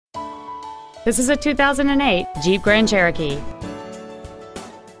This is a 2008 Jeep Grand Cherokee.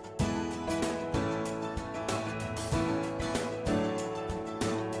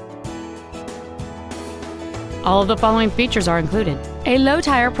 All of the following features are included: a low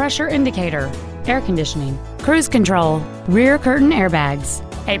tire pressure indicator, air conditioning, cruise control, rear curtain airbags,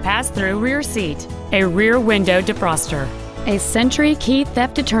 a pass-through rear seat, a rear window defroster, a Sentry key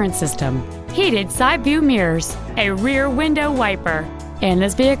theft deterrent system, heated side view mirrors, a rear window wiper, and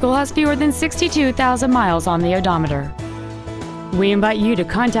this vehicle has fewer than 62,000 miles on the odometer. We invite you to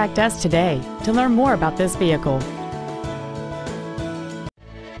contact us today to learn more about this vehicle.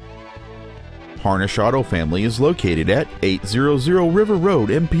 Harnish Auto Family is located at 800 River Road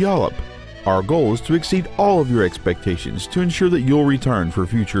in Puyallup. Our goal is to exceed all of your expectations to ensure that you'll return for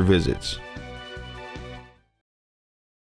future visits.